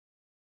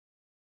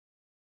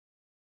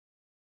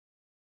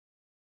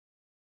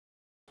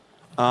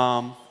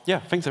Yeah,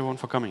 thanks everyone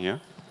for coming here.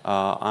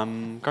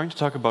 I'm going to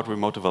talk about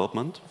remote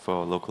development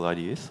for local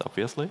IDEs,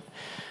 obviously.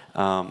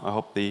 I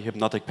hope the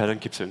hypnotic pattern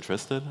keeps you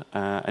interested.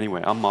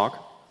 Anyway, I'm Mark.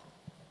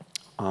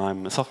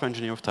 I'm a software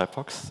engineer with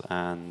TypeFox,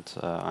 and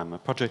I'm a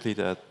project lead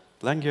at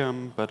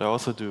Langium, but I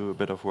also do a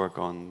bit of work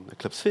on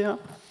EclipseCon,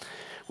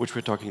 which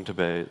we're talking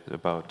today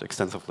about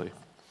extensively.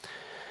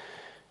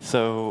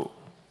 So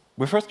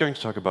we're first going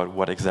to talk about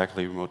what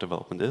exactly remote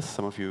development is.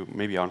 Some of you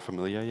maybe aren't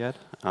familiar yet.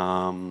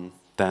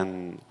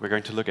 Then we're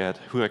going to look at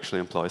who actually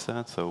employs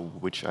that, so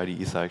which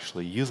IDEs are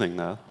actually using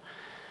that.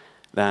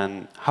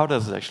 Then how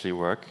does it actually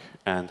work,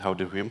 and how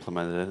do we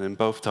implement it? And in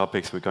both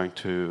topics, we're going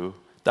to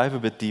dive a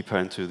bit deeper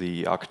into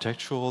the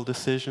architectural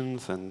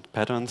decisions and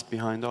patterns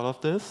behind all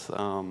of this.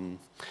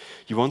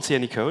 You won't see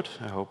any code.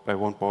 I hope I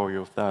won't bore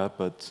you with that,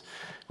 but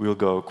we'll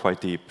go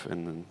quite deep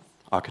in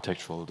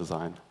architectural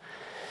design.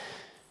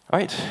 All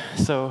right,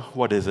 so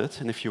what is it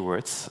in a few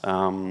words?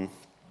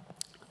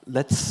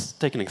 Let's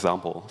take an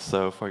example.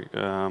 So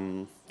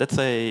let's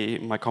say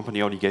my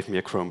company only gave me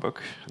a Chromebook,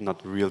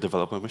 not a real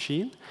development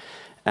machine,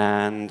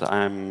 and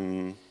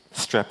I'm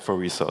strapped for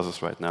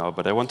resources right now,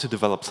 but I want to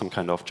develop some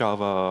kind of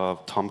Java,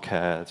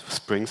 Tomcat,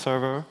 Spring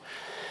server,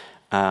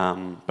 but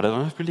I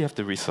don't really have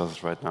the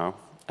resources right now,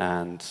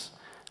 and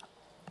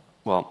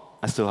well,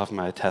 I still have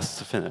my tests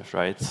to finish,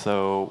 right?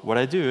 So what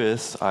I do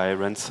is I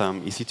rent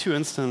some EC2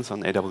 instance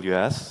on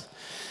AWS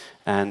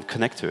and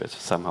connect to it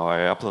somehow. I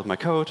upload my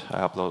code,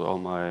 I upload all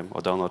my,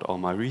 or download all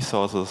my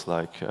resources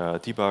like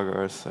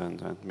debuggers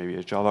and maybe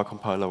a Java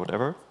compiler,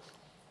 whatever.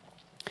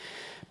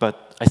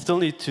 But I still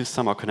need to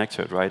somehow connect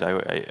to it, right?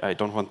 I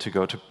don't want to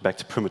go back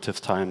to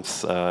primitive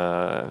times,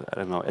 I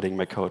don't know, editing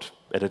my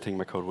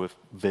code with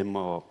Vim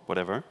or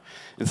whatever.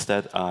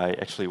 Instead, I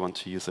actually want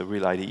to use a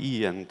real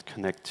IDE and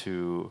connect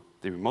to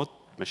the remote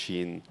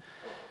machine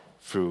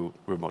through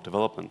remote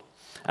development.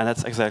 And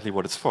that's exactly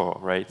what it's for,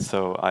 right?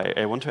 So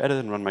I want to edit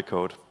and run my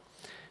code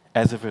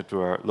as if it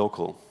were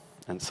local.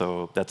 And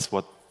so that's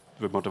what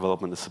remote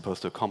development is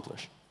supposed to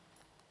accomplish.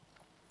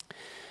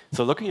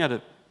 So looking at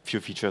a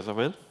few features of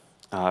it,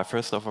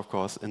 first off, of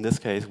course, in this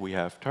case, we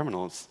have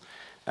terminals.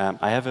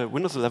 I have a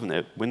Windows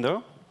 11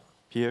 window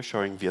here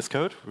showing VS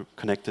Code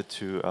connected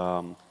to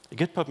a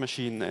Gitpod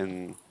machine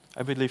in,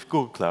 I believe,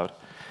 Google Cloud.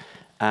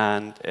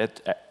 And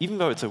even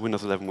though it's a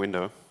Windows 11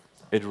 window,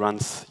 it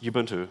runs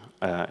Ubuntu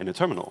in a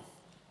terminal.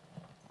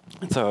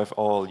 And so I have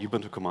all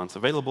Ubuntu commands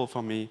available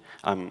for me.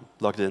 I'm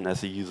logged in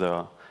as a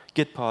user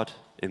Gitpod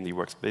in the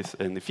workspace,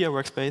 in the VIA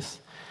workspace,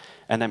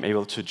 and I'm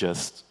able to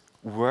just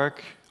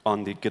work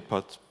on the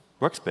Gitpod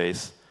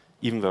workspace,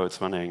 even though it's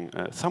running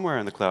somewhere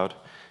in the cloud,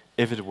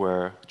 if it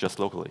were just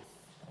locally.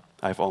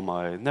 I have all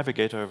my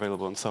navigator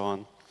available and so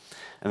on.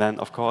 And then,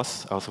 of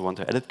course, I also want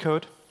to edit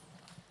code.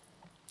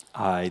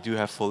 I do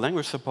have full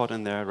language support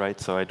in there, right?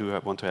 So I do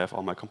want to have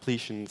all my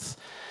completions.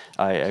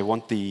 I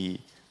want the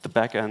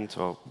backend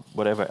or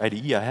whatever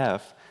IDE I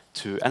have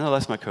to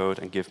analyze my code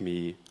and give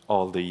me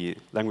all the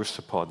language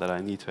support that I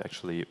need to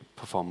actually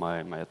perform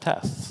my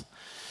tests.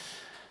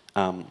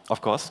 Of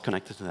course,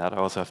 connected to that, I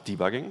also have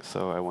debugging.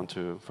 So I want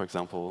to, for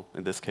example,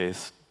 in this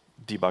case,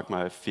 debug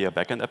my VIA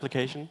backend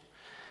application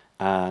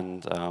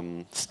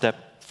and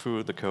step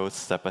through the code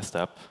step by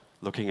step,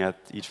 looking at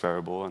each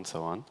variable and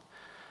so on.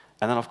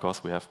 And then, of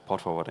course, we have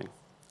port forwarding,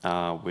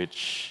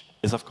 which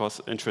is, of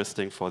course,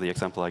 interesting for the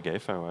example I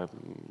gave. I'm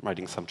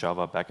writing some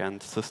Java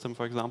backend system,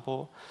 for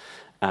example.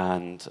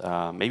 And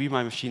maybe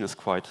my machine is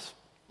quite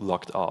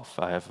locked off.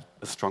 I have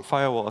a strong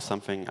firewall or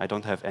something. I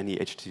don't have any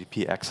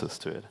HTTP access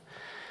to it.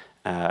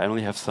 I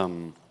only have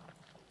some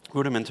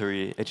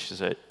rudimentary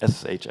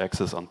SSH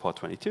access on port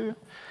 22.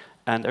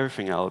 And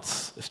everything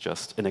else is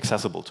just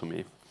inaccessible to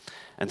me.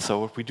 And so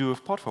what we do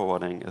with port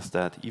forwarding is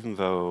that even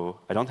though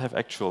I don't have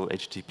actual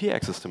HTTP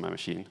access to my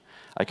machine,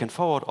 I can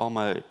forward all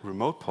my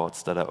remote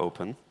ports that are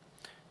open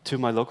to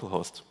my local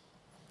host.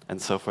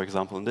 And so, for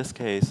example, in this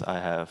case, I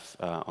have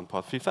on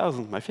port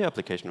 3000 my VIA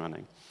application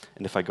running.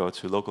 And if I go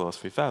to localhost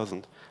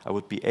 3000, I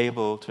would be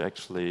able to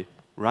actually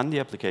run the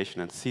application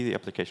and see the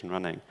application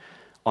running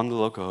on the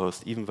local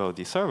host, even though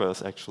the server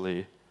is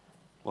actually,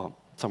 well,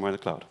 somewhere in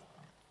the cloud.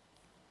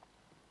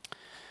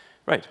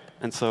 Right,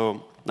 and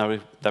so now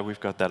that we've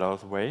got that out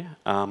of the way,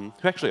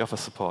 we actually offer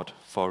support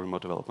for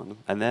remote development.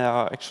 And there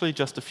are actually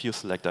just a few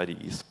select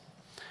IDEs.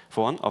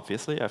 For one,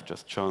 obviously, I've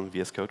just shown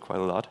VS Code quite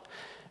a lot.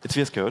 It's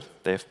VS Code.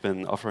 They've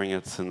been offering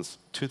it since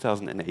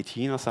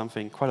 2018 or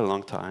something, quite a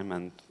long time,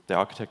 and their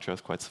architecture is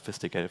quite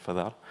sophisticated for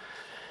that.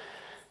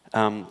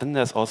 Then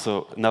there's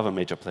also another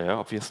major player,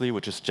 obviously,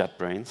 which is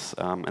JetBrains.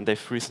 And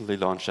they've recently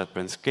launched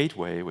JetBrains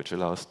Gateway, which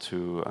allows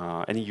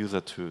any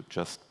user to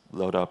just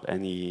load up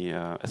any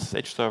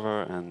SSH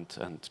server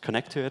and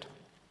connect to it,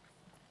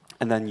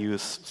 and then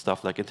use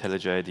stuff like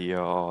IntelliJ IDEA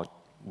or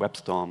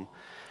WebStorm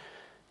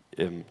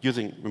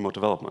using remote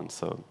development.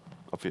 So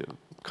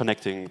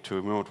connecting to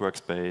a remote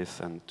workspace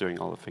and doing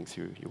all the things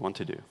you want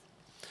to do.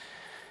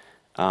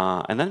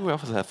 And then we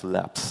also have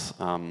Labs,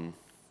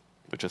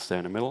 which is there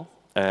in the middle.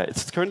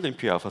 It's currently in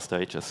pre-alpha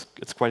stage.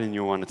 It's quite a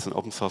new one. It's an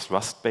open source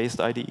Rust-based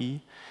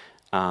IDE.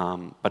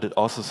 But it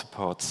also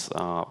supports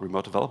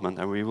remote development,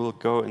 and we will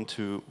go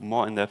into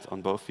more in depth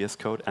on both VS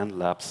Code and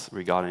Labs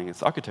regarding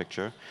its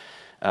architecture,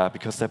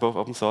 because they're both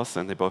open source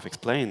and they both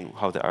explain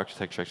how the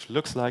architecture actually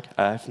looks like.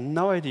 I have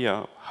no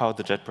idea how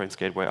the JetBrains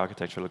Gateway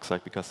architecture looks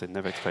like because they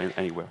never explain it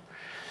anywhere.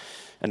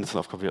 And it's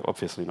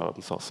obviously not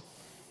open source.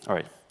 All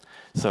right.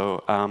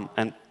 So,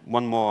 and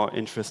one more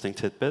interesting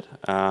tidbit,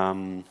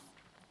 and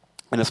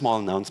a small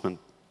announcement,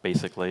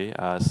 basically.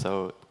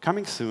 So,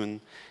 coming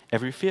soon,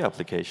 every FEA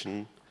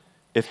application,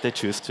 if they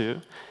choose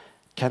to,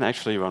 can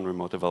actually run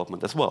remote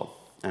development as well.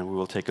 And we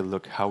will take a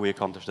look how we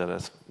accomplish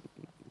that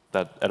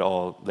at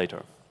all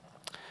later.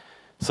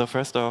 So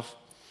first off,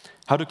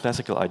 how do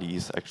classical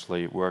IDEs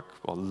actually work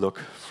or look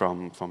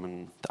from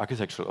an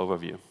architectural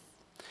overview?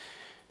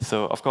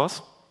 So of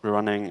course, we're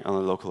running on a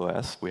local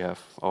OS. We have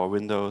our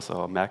Windows,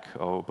 our Mac,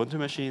 our Ubuntu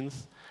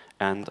machines,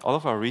 and all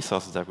of our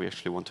resources that we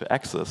actually want to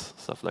access,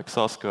 stuff like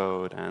source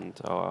code and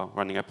our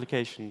running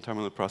application,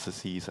 terminal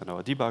processes, and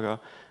our debugger,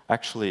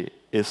 actually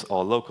is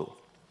all local.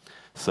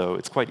 So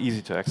it's quite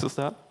easy to access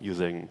that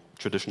using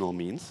traditional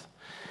means.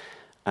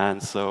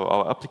 And so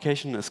our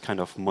application is kind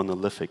of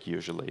monolithic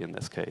usually in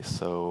this case.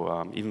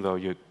 So even though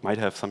you might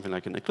have something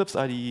like an Eclipse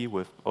IDE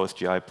with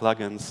OSGI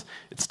plugins,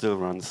 it still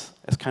runs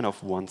as kind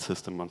of one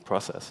system, one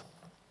process.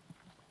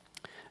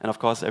 And of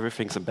course,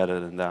 everything's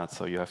embedded in that.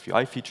 So you have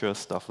UI features,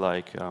 stuff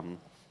like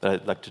that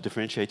I'd like to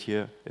differentiate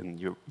here in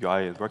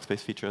UI and workspace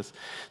features.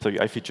 So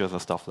UI features are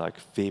stuff like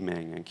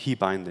theming and key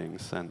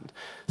bindings and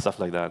stuff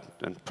like that,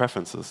 and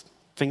preferences.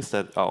 Things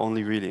that are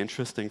only really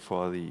interesting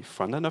for the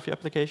front end of your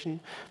application,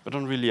 but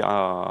don't really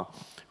are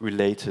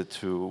related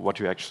to what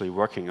you're actually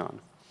working on.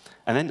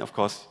 And then, of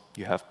course,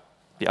 you have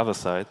the other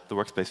side, the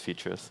workspace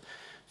features,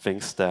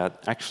 things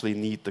that actually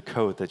need the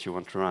code that you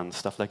want to run,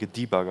 stuff like a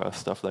debugger,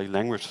 stuff like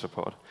language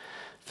support,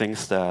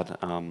 things that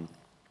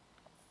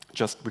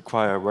just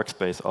require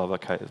workspace,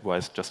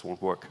 otherwise just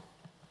won't work.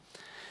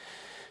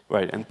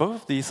 Right, and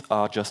both of these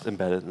are just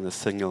embedded in a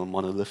single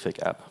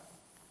monolithic app.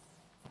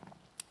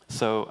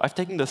 So I've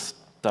taken this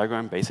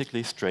diagram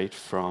basically straight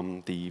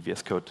from the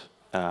VS Code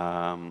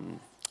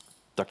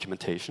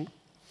documentation.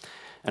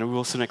 And we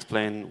will soon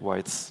explain why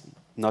it's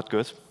not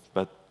good,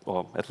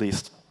 or at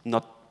least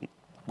not,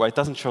 why it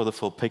doesn't show the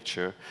full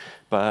picture.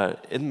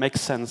 But it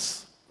makes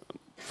sense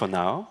for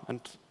now, and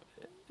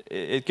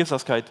it gives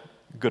us quite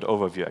a good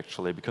overview,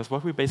 actually, because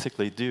what we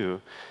basically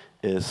do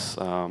is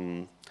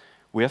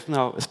we have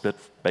now a split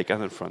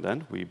backend and front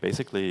end. We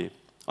basically,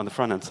 on the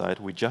front end side,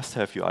 we just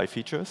have UI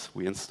features.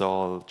 We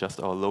install just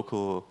our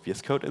local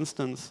VS Code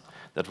instance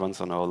that runs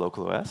on our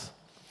local OS.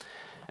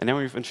 And then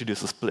we've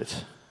introduced a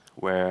split,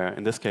 where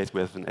in this case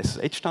we have an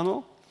SSH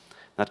tunnel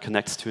that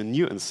connects to a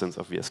new instance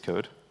of VS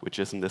Code, which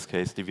is in this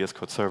case the VS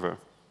Code server,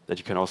 that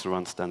you can also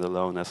run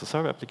standalone as a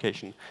server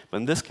application. But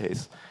in this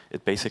case,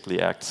 it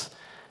basically acts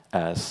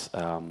as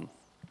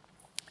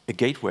a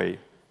gateway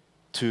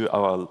to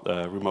our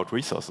remote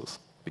resources.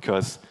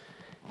 Because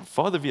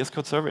for the VS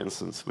Code server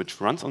instance, which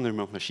runs on the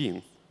remote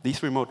machine,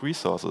 these remote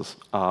resources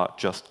are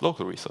just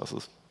local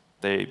resources.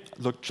 They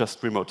look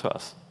just remote to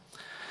us.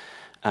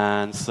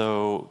 And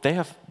so they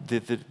have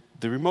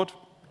the remote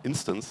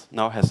instance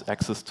now has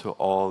access to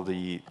all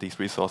these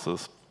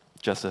resources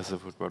just as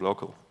if it were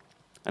local.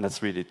 And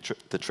that's really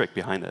the trick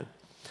behind it.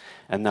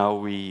 And now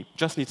we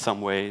just need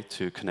some way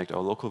to connect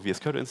our local VS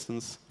Code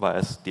instance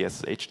via the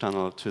SSH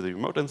tunnel to the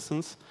remote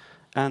instance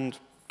and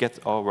get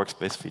our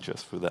workspace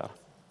features through that.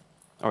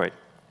 All right.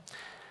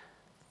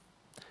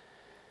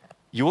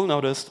 You will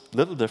notice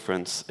little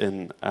difference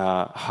in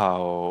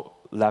how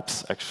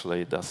Labs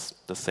actually does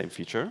the same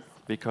feature,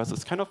 because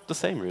it's kind of the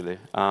same, really.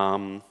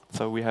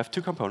 So we have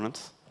two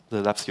components,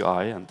 the Labs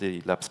UI and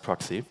the Labs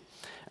proxy,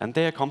 and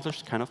they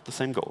accomplish kind of the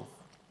same goal.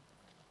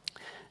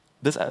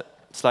 This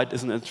slide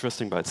isn't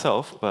interesting by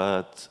itself,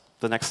 but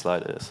the next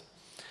slide is.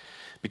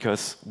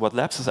 Because what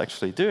Labs is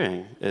actually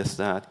doing is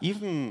that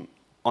even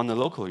on the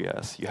local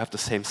OS, you have the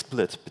same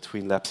split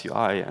between Labs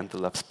UI and the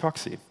Labs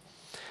proxy.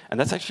 And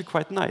that's actually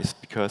quite nice,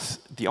 because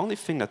the only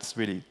thing that's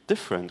really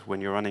different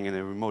when you're running in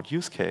a remote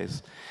use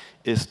case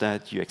is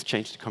that you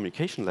exchange the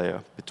communication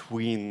layer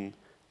between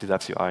the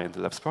Labs UI and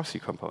the Labs proxy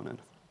component.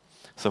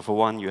 So for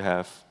one, you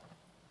have,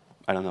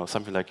 I don't know,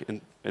 something like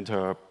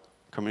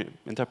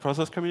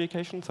inter-process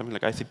communication, something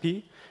like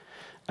ICP,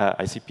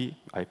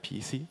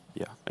 IPC,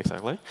 yeah,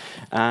 exactly.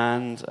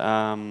 And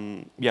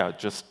yeah,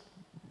 just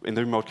in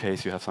the remote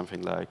case, you have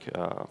something like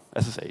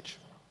SSH.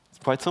 It's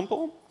quite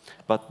simple,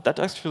 but that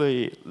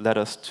actually led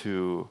us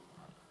to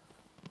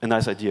a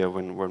nice idea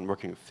when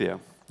working with FEA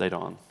later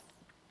on.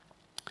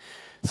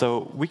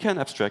 So we can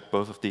abstract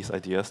both of these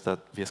ideas that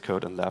VS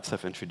Code and Labs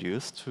have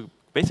introduced to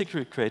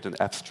basically create an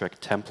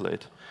abstract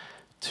template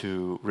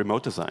to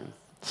remote design.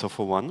 So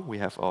for one, we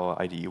have our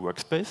IDE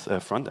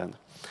workspace front end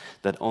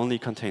that only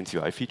contains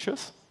UI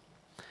features.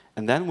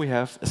 And then we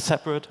have a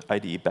separate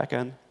IDE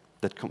backend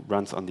that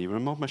runs on the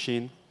remote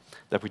machine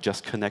that we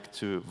just connect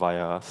to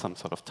via some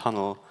sort of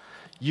tunnel,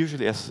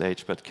 usually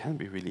SSH, but can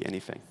be really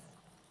anything.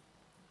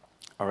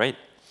 All right.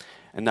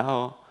 And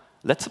now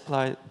let's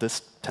apply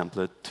this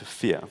template to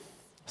FEA.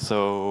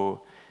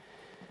 So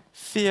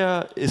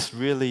FEAR is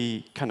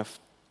really kind of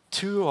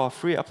 2 or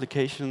 3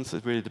 applications.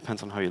 It really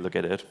depends on how you look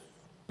at it.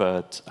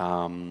 But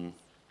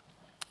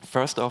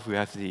first off, we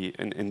have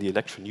in the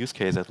Electron use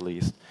case, at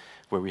least,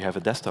 where we have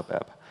a desktop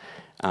app.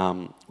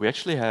 We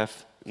actually have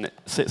a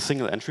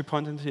single entry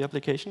point into the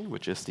application,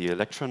 which is the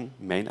Electron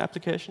main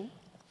application.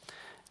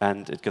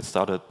 And it gets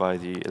started by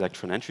the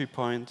Electron entry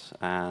point,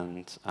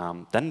 and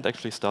then it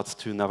actually starts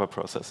 2 Nava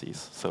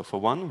processes. So for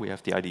one, we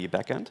have the IDE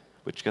backend,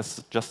 which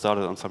gets just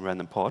started on some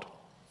random port.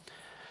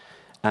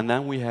 And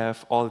then we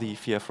have all the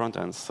FEAR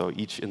frontends, so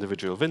each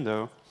individual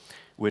window,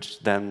 which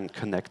then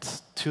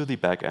connects to the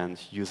backend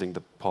using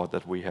the port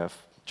that we have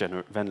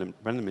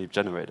randomly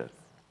generated.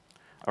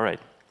 All right.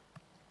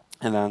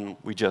 And then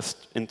we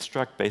just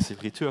instruct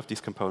basically 2 of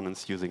these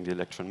components using the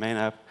Electron main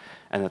app,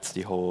 and that's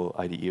the whole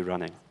IDE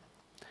running.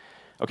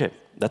 OK,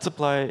 let's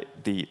apply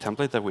the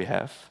template that we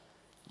have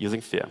using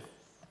FEAR.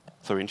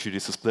 So we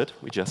introduce a split.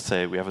 We just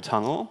say we have a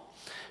tunnel,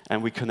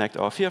 and we connect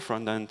our FEAR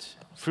frontend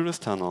through this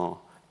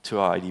tunnel to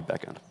our IDE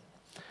backend.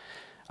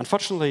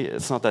 Unfortunately,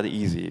 it's not that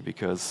easy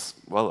because,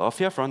 well, our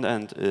FEAR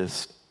frontend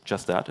is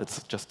just that.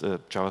 It's just a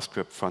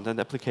JavaScript frontend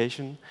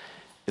application.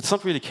 It's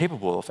not really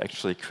capable of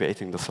actually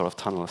creating this sort of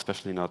tunnel,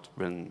 especially not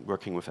when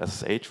working with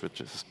SSH,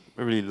 which is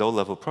a really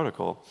low-level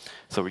protocol.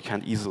 So we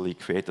can't easily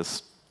create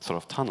this sort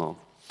of tunnel.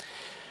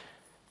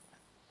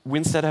 We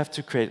instead have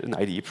to create an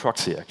IDE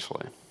proxy,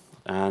 actually.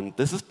 And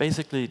this is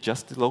basically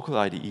just the local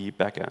IDE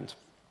backend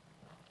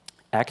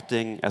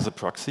acting as a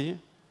proxy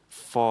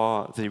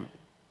for the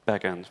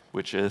backend,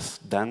 which is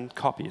then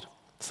copied.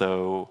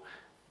 So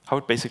how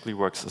it basically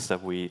works is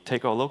that we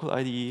take our local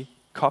IDE,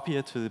 copy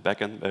it to the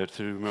backend,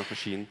 to the remote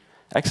machine,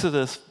 exit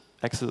this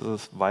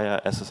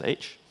via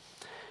SSH,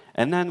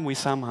 and then we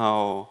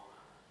somehow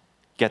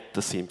get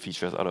the same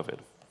features out of it.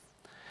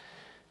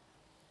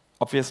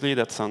 Obviously,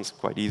 that sounds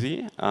quite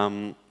easy.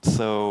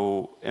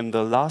 So in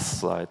the last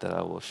slide that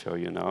I will show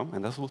you now,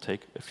 and this will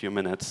take a few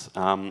minutes,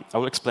 I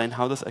will explain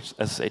how this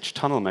SSH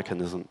tunnel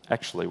mechanism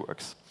actually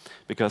works.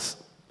 Because,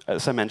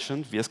 as I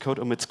mentioned, VS Code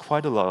omits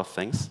quite a lot of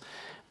things.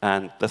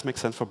 And this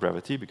makes sense for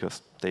brevity,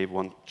 because they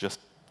want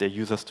just their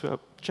users to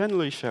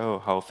generally show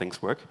how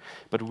things work.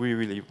 But we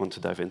really want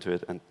to dive into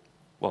it, and,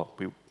 well,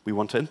 we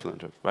want to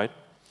implement it, right?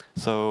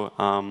 So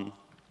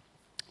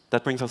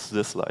that brings us to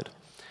this slide.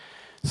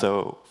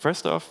 So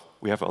first off,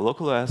 we have our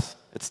local OS.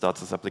 It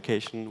starts this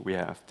application. We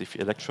have the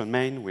Electron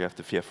main. We have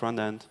the FEAR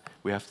frontend.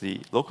 We have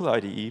the local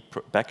IDE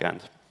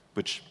backend,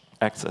 which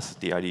acts as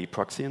the IDE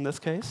proxy in this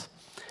case.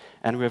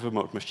 And we have a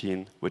remote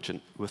machine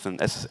with an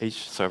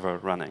SSH server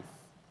running.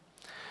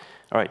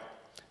 All right.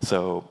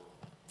 So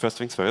first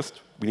things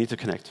first, we need to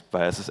connect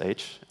via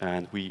SSH.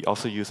 And we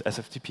also use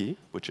SFTP,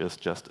 which is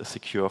just a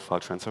secure file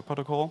transfer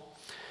protocol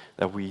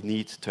that we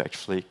need to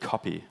actually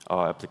copy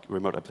our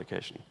remote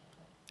application.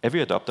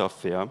 Every adopter of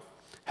FEAR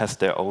has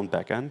their own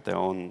backend, their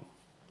own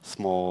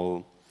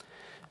small,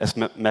 as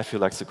Matthew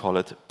likes to call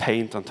it,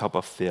 paint on top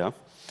of FEAR.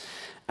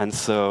 And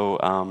so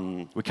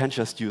we can't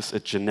just use a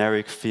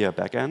generic FEAR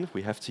backend.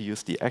 We have to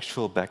use the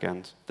actual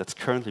backend that's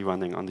currently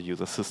running on the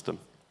user system.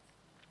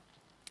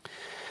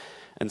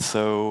 And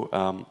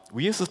so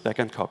we use this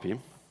backend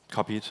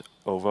copied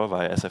over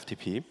via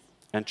SFTP,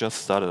 and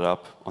just start it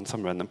up on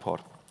some random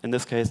port. In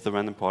this case, the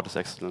random port is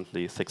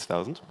accidentally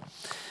 6,000.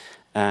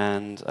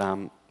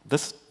 And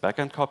this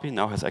backend copy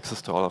now has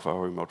access to all of our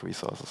remote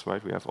resources,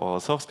 right? We have all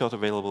our source code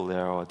available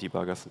there, our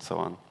debuggers, and so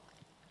on.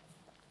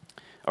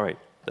 All right,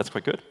 that's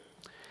quite good.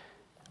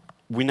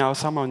 We now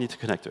somehow need to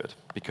connect to it,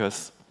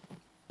 because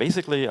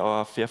basically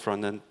our FEAR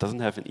frontend doesn't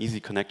have an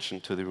easy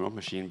connection to the remote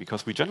machine,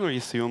 because we generally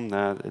assume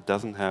that it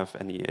doesn't have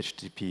any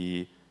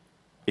HTTP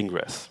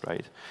ingress,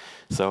 right?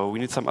 So we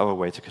need some other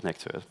way to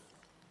connect to it.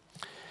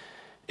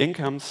 In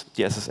comes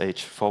the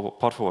SSH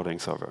port forwarding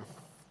server.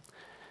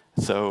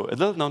 So a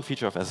little-known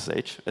feature of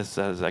SSH is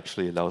that it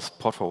actually allows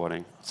port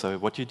forwarding. So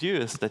what you do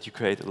is that you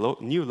create a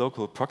new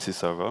local proxy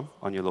server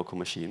on your local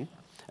machine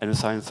and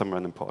assign some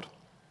random port.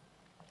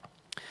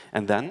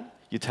 And then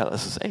you tell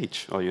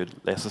SSH, or your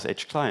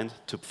SSH client,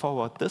 to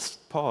forward this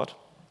port,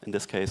 in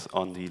this case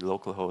on the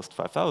local host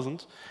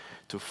 5000,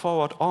 to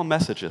forward all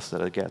messages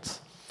that it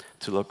gets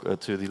to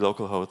the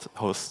local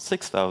host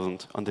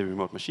 6000 on the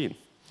remote machine.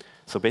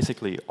 So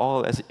basically,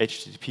 all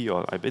HTTP,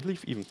 or I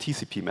believe even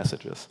TCP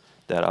messages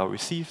that are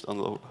received on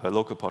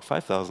local port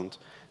 5000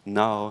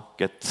 now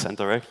get sent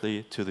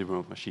directly to the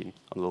remote machine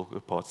on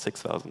local port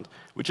 6000,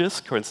 which is,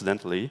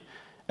 coincidentally,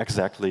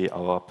 exactly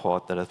our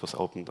port that was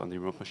opened on the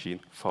remote machine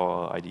for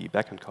our IDE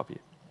backend copy.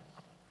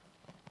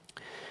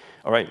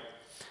 All right.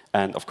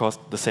 And of course,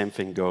 the same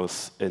thing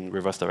goes in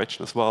reverse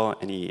direction as well.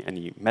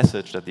 Any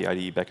message that the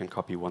IDE backend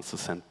copy wants to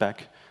send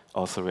back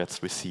also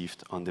gets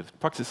received on the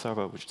proxy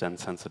server, which then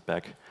sends it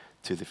back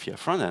to the FEAR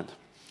frontend.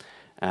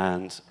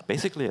 And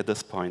basically, at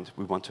this point,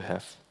 we want to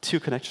have 2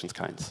 connections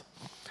kinds.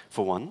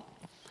 For one,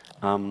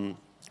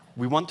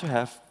 we want to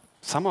have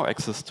somehow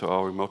access to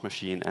our remote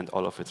machine and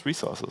all of its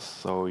resources.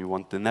 So we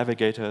want the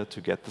navigator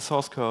to get the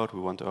source code.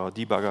 We want our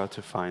debugger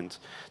to find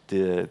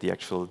the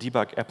actual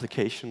debug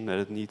application that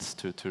it needs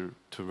to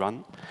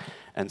run.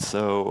 And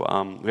so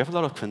we have a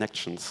lot of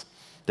connections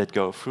that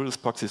go through this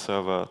proxy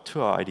server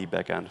to our IDE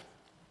backend.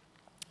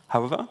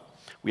 However,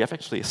 we have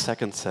actually a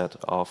second set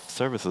of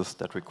services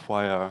that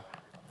require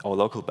our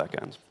local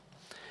backend.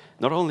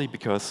 Not only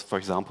because, for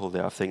example,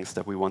 there are things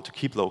that we want to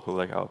keep local,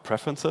 like our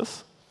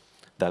preferences,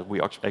 that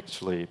we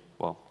actually,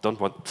 well, don't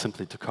want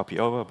simply to copy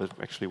over, but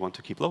actually want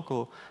to keep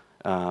local,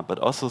 but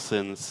also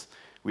since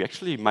we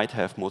actually might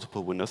have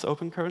multiple windows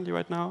open currently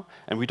right now,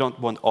 and we don't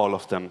want all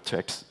of them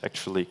to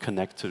actually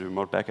connect to the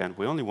remote backend.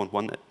 We only want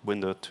one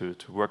window to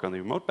work on the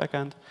remote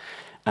backend,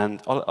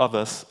 and all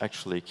others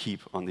actually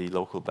keep on the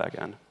local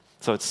backend.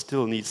 So it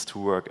still needs to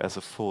work as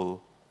a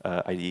full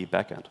IDE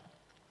backend.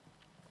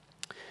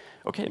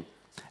 OK,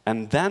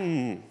 and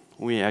then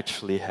we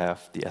actually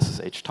have the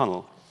SSH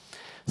tunnel.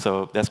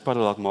 So there's quite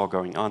a lot more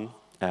going on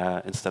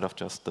instead of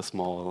just the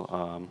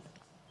small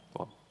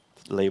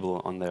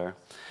label on there.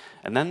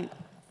 And then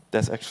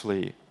there's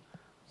actually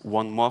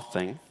one more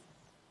thing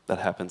that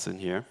happens in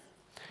here,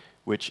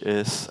 which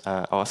is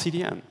our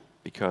CDN.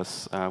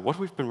 Because what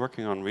we've been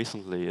working on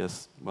recently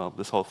is, well,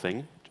 this whole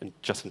thing,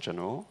 just in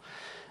general.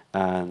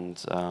 And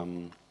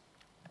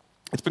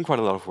it's been quite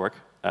a lot of work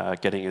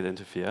getting it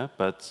into VIA.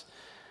 But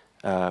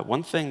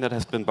one thing that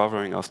has been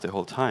bothering us the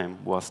whole time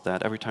was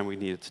that every time we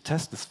needed to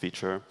test this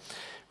feature,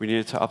 we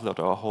needed to upload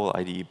our whole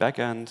IDE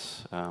backend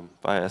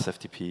via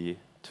SFTP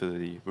to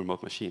the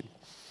remote machine.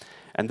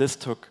 And this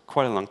took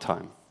quite a long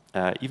time.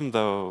 Even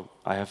though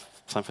I have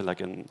something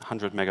like a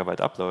 100 megabyte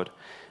upload,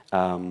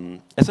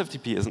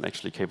 SFTP isn't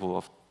actually capable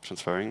of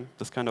transferring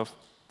this kind of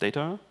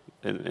data,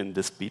 in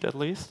this speed at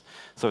least.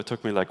 So it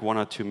took me like 1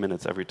 or 2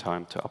 minutes every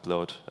time to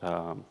upload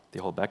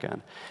the whole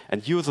backend.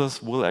 And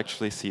users will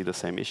actually see the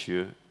same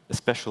issue,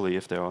 especially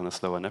if they're on a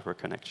slower network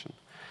connection.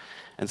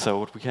 And so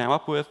what we came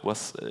up with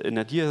was an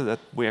idea that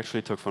we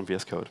actually took from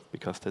VS Code,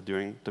 because they're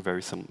doing the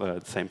very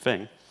same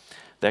thing.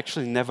 They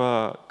actually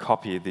never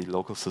copy the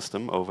local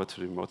system over to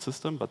the remote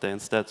system, but they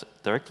instead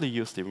directly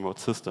use the remote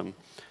system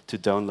to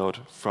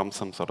download from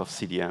some sort of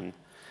CDN.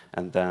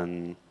 And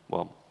then,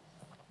 well,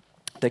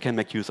 they can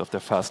make use of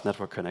their fast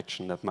network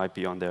connection that might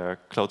be on their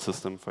cloud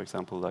system, for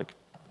example, like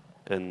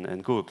in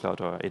Google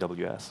Cloud or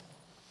AWS.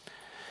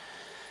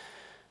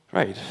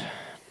 Right.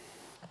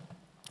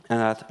 And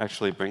that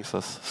actually brings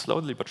us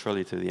slowly but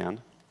surely to the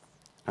end.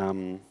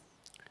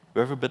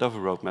 We have a bit of a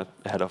roadmap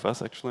ahead of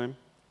us, actually.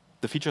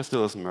 The feature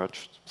still isn't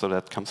merged, so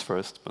that comes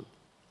first. But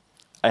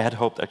I had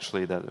hoped,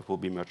 actually, that it will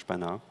be merged by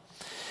now.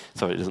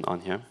 So it isn't on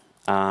here.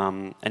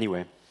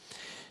 Anyway,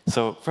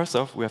 so first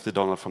off, we have to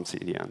download from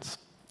CDNs.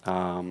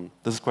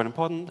 This is quite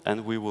important,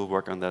 and we will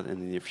work on that in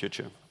the near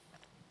future.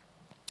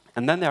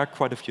 And then there are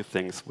quite a few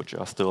things which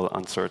are still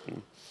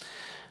uncertain.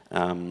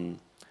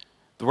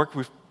 The work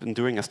we've been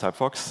doing as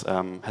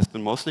TypeFox has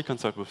been mostly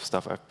concerned with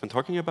stuff I've been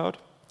talking about.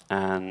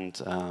 And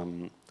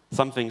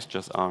some things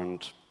just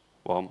aren't,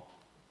 well,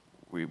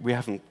 we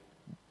haven't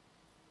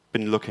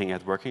been looking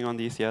at working on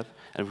these yet,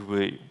 and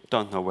we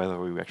don't know whether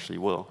we actually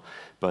will.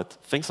 But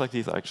things like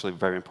these are actually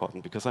very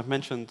important, because I've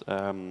mentioned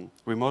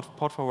remote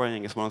port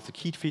forwarding is one of the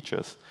key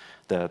features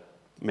that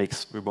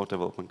makes remote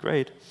development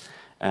great.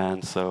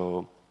 And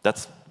so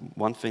that's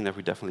one thing that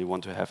we definitely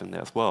want to have in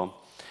there as well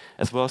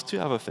as two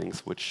other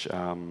things which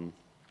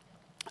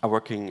are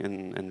working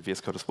in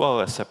VS Code as well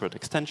as separate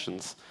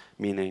extensions,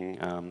 meaning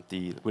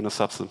the Windows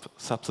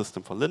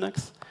subsystem for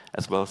Linux,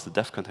 as well as the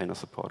dev container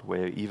support,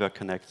 where you either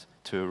connect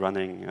to a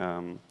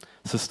running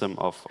system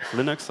of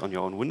Linux on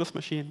your own Windows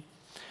machine,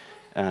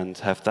 and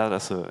have that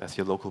as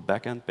your local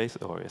backend base,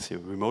 or as your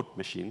remote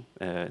machine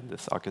in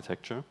this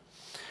architecture,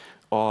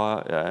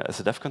 or as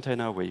a dev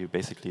container, where you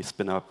basically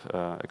spin up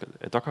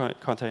a Docker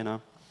container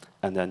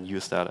and then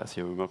use that as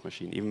your remote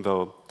machine, even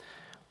though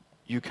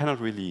you cannot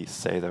really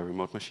say they're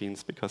remote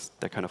machines because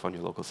they're kind of on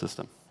your local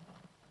system.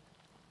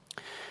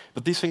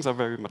 But these things are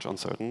very much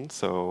uncertain,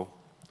 so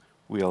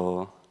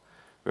we're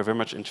very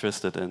much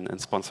interested in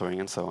sponsoring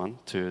and so on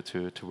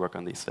to work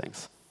on these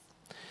things.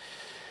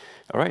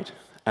 All right,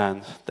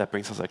 and that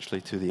brings us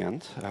actually to the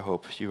end. I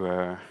hope you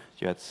had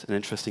an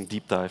interesting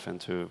deep dive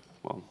into,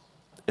 well,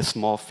 a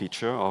small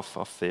feature of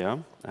Thea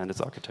and its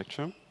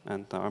architecture,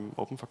 and I'm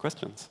open for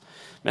questions.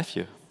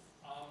 Matthew.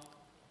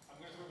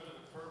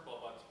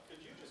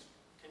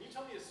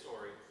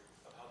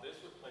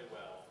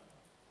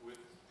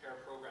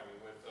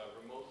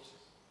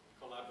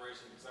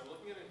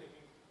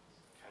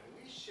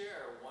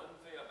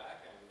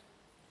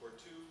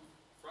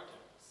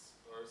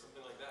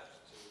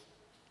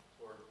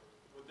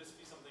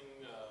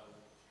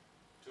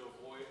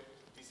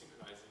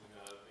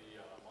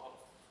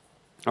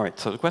 All right,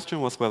 so the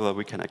question was whether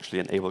we can actually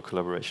enable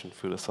collaboration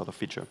through this sort of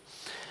feature.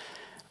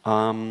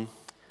 I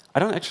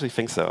don't actually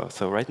think so.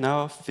 So right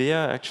now,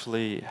 Thea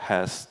actually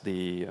has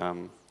the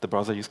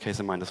browser use case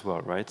in mind as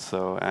well, right?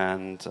 So,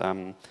 and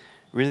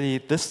really,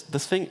 this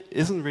thing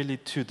isn't really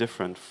too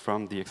different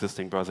from the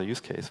existing browser use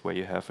case, where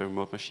you have a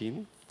remote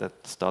machine that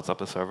starts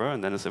up a server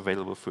and then is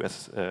available through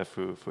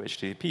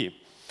HTTP.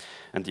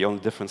 And the only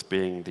difference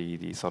being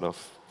the sort of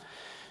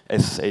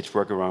SSH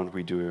workaround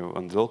we do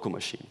on the local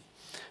machine.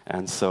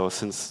 And so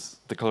since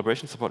the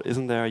collaboration support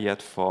isn't there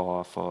yet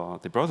for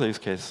the browser use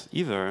case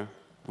either,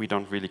 we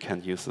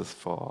can't use this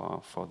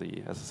for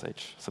the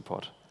SSH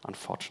support,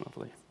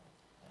 unfortunately.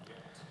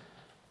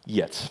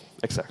 Yet,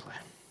 exactly.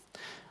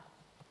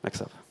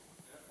 Next up.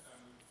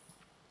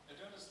 I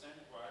do understand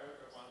why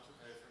I want to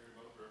have a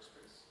remote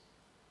workspace,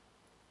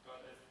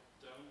 but I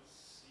don't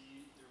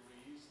see the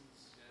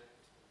reasons yet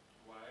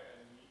why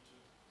I need to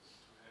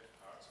have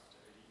parts of the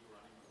IDE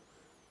running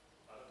locally,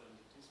 other than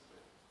the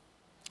display.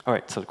 All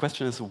right, so the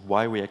question is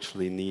why we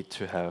actually need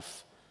to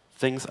have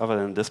things other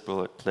than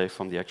display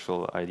from the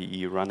actual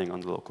IDE running on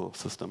the local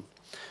system.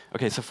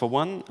 Okay, so for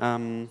one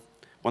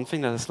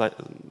thing that is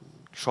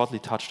shortly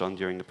touched on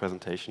during the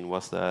presentation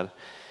was that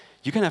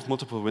you can have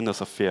multiple windows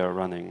of FAIR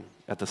running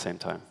at the same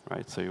time,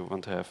 right? So you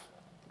want to have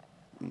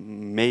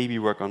maybe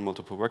work on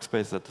multiple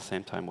workspaces at the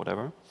same time,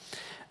 whatever.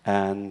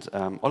 And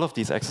all of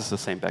these access the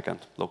same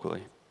backend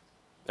locally,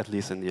 at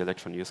least in the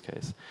Electron use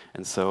case.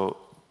 And so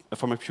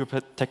from a pure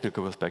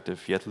technical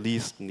perspective, you at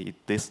least need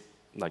this,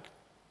 like,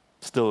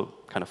 still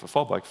kind of a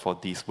fallback for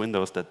these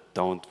windows that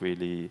don't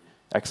really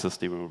access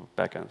the remote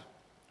backend,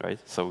 right?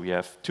 So we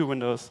have two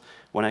windows,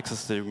 one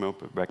accesses the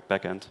remote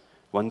backend,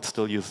 one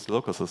still uses the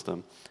local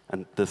system,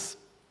 and this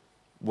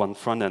one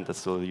front end that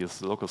still uses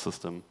the local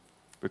system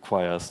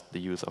requires the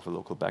use of a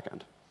local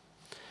backend.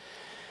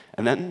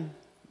 And then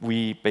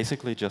we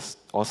basically just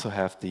also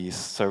have these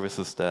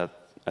services that,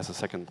 as a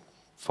second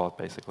thought,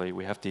 basically,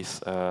 we have these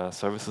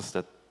services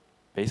that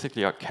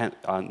basically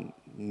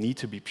need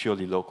to be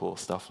purely local,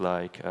 stuff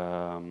like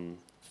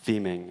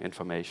theming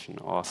information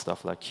or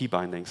stuff like key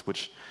bindings,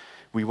 which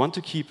we want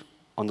to keep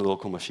on the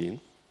local machine.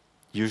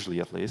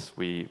 Usually, at least.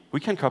 We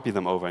can copy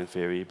them over in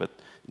theory, but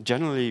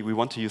generally we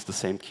want to use the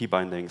same key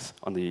bindings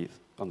on the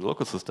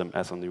local system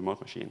as on the remote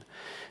machine.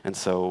 And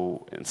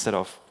so instead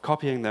of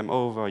copying them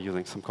over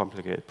using some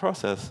complicated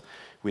process,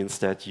 we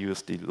instead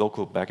use the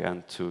local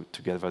backend to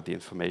gather the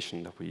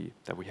information that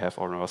we have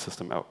on our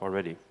system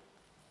already.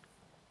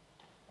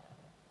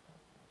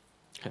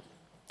 Okay,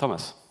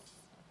 Thomas.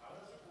 How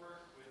does it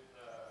work with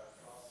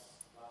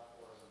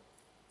cross-platform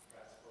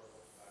transport?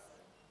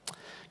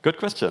 Good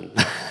question.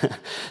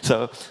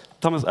 So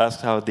Thomas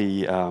asked how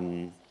we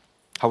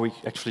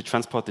actually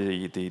transport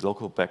the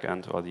local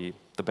backend or the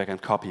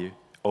backend copy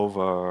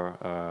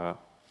over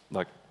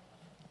like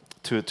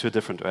to a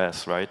different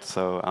OS, right?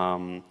 So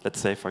let's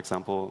say, for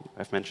example,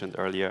 I've mentioned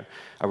earlier,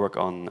 I work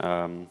on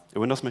a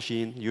Windows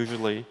machine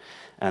usually,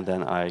 and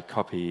then I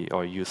copy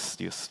or use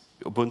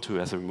Ubuntu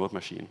as a remote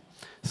machine.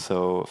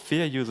 So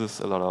FAIR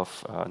uses a lot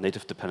of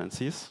native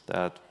dependencies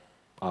that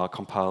are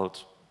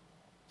compiled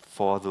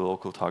for the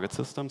local target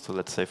system. So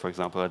let's say, for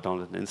example, I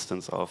download an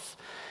instance of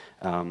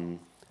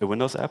a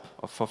Windows app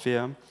for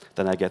FAIR,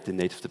 then I get the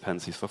native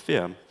dependencies for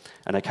FAIR.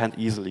 And I can't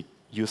easily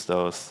use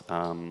those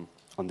on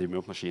the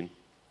remote machine.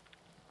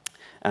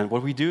 And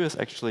what we do is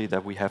actually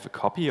that we have a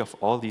copy of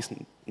all these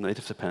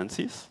native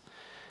dependencies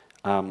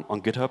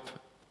on GitHub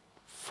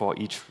for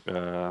each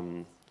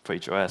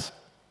OS.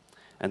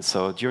 And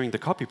so during the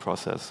copy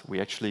process, we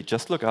actually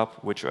just look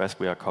up which OS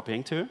we are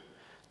copying to,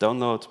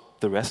 download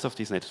the rest of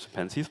these native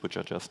dependencies, which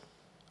are just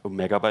a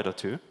megabyte or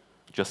two,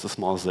 just a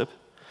small zip,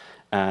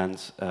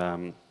 and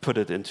put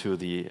it into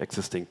the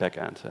existing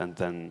backend and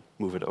then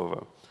move it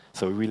over.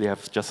 So we really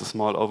have just a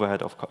small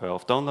overhead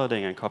of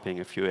downloading and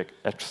copying a few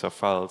extra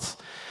files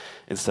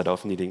instead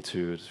of needing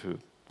to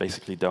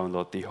basically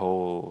download the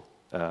whole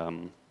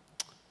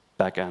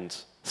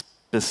backend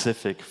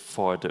specific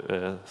for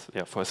a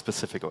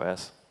specific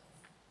OS.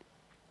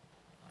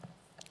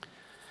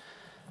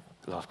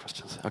 A lot of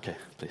questions. Okay,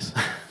 please.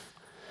 But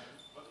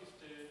if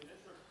the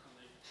network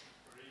connection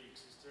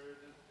breaks, is there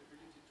the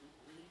ability to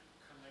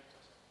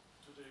reconnect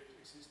to the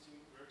existing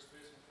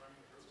workspace and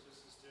running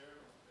processes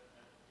there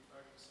and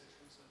debugging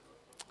sessions and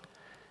what?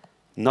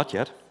 Not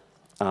yet.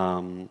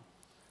 And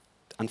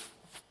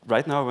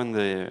right now,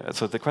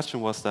 so the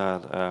question was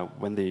that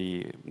when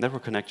the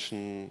network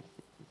connection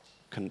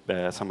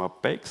somehow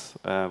breaks,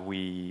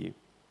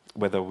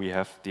 whether we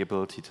have the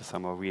ability to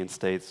somehow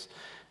reinstate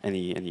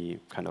any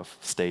kind of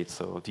state,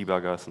 so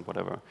debuggers and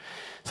whatever.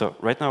 So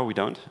right now we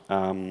don't.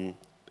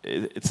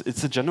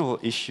 It's a general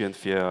issue in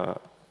FAIR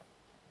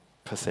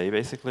per se,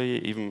 basically.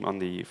 Even on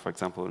for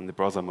example, in the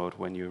browser mode,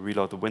 when you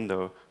reload the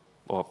window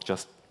or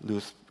just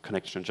lose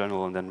connection in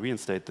general and then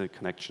reinstate the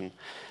connection,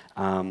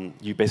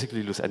 you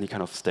basically lose any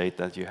kind of state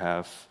that you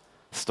have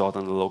stored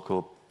on the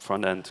local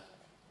front end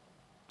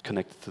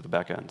connected to the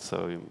back end.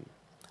 So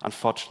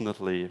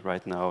unfortunately,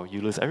 right now, you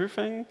lose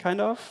everything,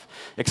 kind of,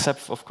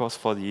 except, of course,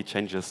 for the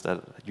changes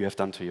that you have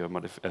done to your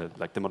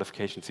like the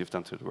modifications you've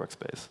done to the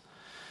workspace.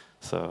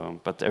 So,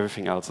 but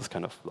everything else is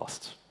kind of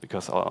lost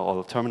because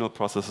all terminal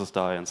processes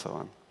die and so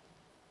on.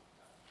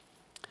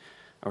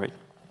 All right. You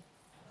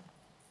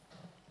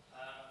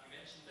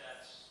mentioned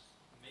that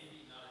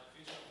maybe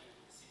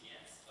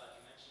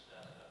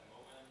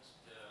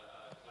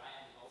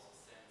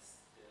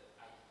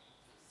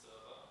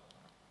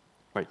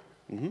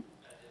Mm-hmm.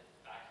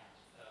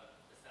 Backend.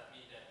 Does that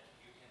mean that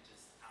you can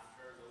just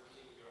tamper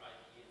locally with your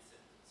IDE and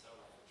send it to the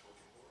server like a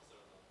Trojan horse, or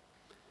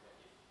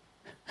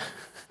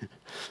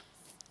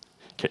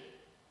Okay.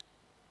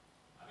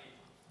 I mean,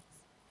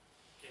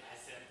 can I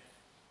send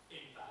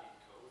invalid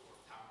code or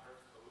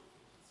tampered code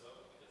into the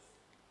server? Because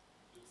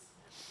it looks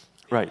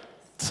Right.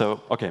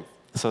 So, okay.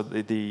 So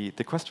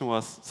the question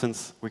was,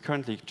 since we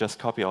currently just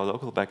copy our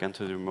local backend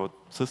to the remote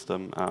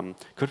system,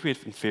 could we,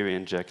 in theory,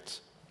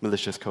 inject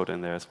malicious code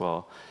in there as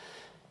well?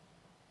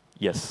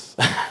 Yes,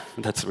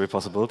 that's a real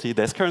possibility.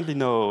 There's currently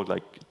no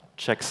like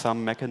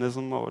checksum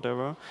mechanism or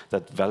whatever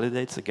that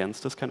validates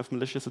against this kind of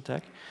malicious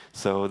attack.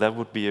 So that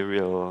would be a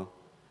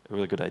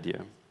really good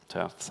idea to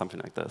have something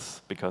like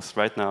this, because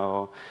right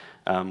now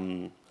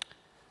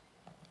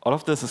all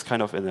of this is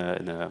kind of in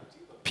a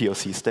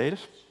POC state,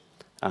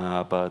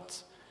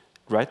 but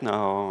right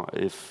now,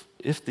 if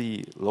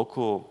the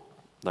local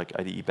like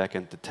IDE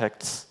backend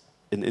detects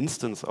an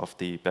instance of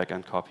the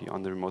backend copy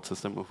on the remote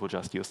system, it will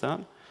just use that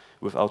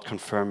without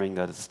confirming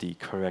that it's the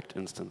correct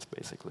instance,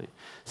 basically.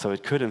 So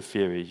it could, in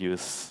theory,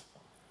 use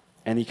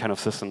any kind of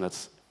system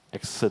that's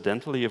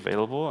accidentally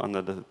available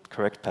under the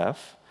correct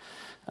path,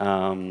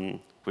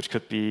 which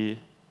could be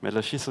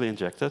maliciously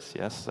injected,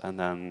 yes, and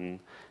then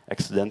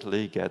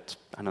accidentally get,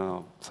 I don't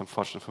know, some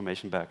forged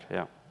information back.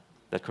 Yeah,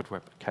 that could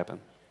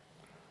happen.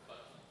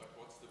 But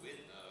what's the win?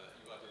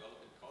 You are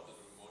developing code on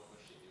a remote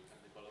machine. You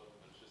can develop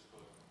malicious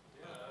code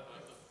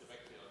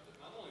directly on the.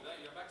 Not only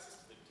that, you have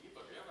access to the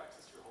debug. You have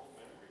access to your whole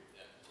memory.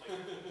 Yeah.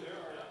 Like,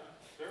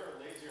 there are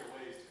lazier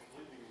ways to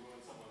completely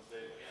ruin someone's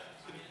data.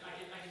 Yeah, I mean, I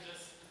can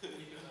just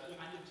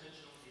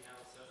unintentionally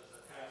have service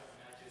attack,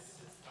 and I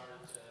just start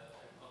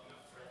popping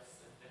up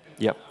threats. And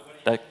Yep,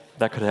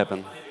 that could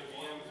happen. The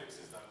VM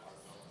fixes that part,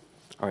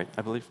 though. All right,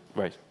 I believe,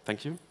 right,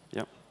 thank you.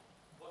 Yeah.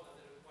 what are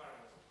the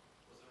requirements?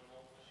 Was a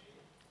remote machine?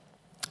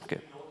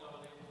 Okay. Node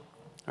available?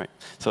 All right.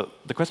 So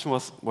the question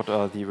was, what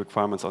are the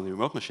requirements on the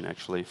remote machine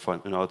actually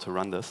in order to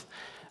run this?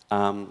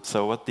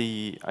 So what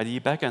the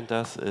IDE backend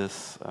does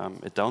is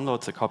it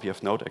downloads a copy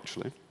of Node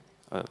actually,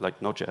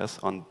 like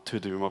Node.js, onto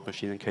the remote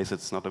machine in case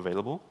it's not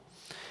available,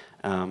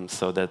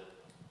 so that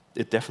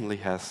it definitely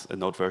has a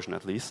Node version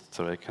at least,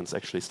 so it can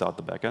actually start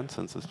the backend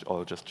since it's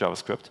all just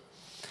JavaScript.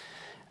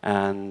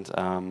 And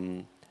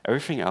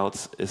everything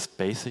else is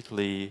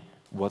basically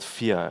what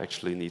FIA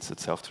actually needs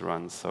itself to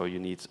run. So you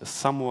need a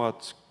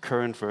somewhat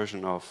current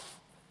version of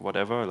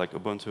whatever, like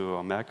Ubuntu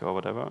or Mac or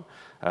whatever.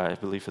 I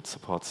believe it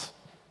supports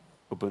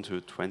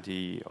Ubuntu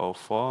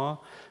 20.04,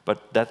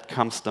 but that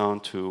comes down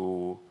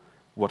to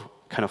what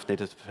kind of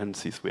native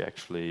dependencies we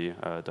actually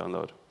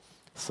download.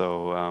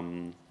 So,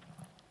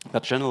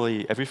 but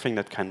generally, everything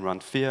that can run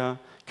FIA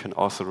can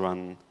also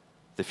run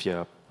the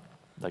FIA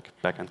like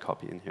backend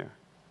copy in here.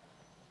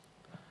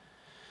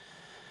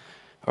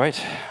 All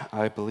right,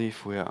 I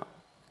believe we are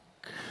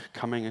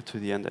coming to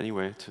the end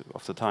anyway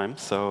of the time.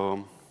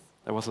 So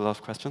there was a lot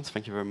of questions.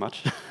 Thank you very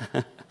much.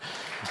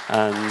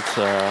 And.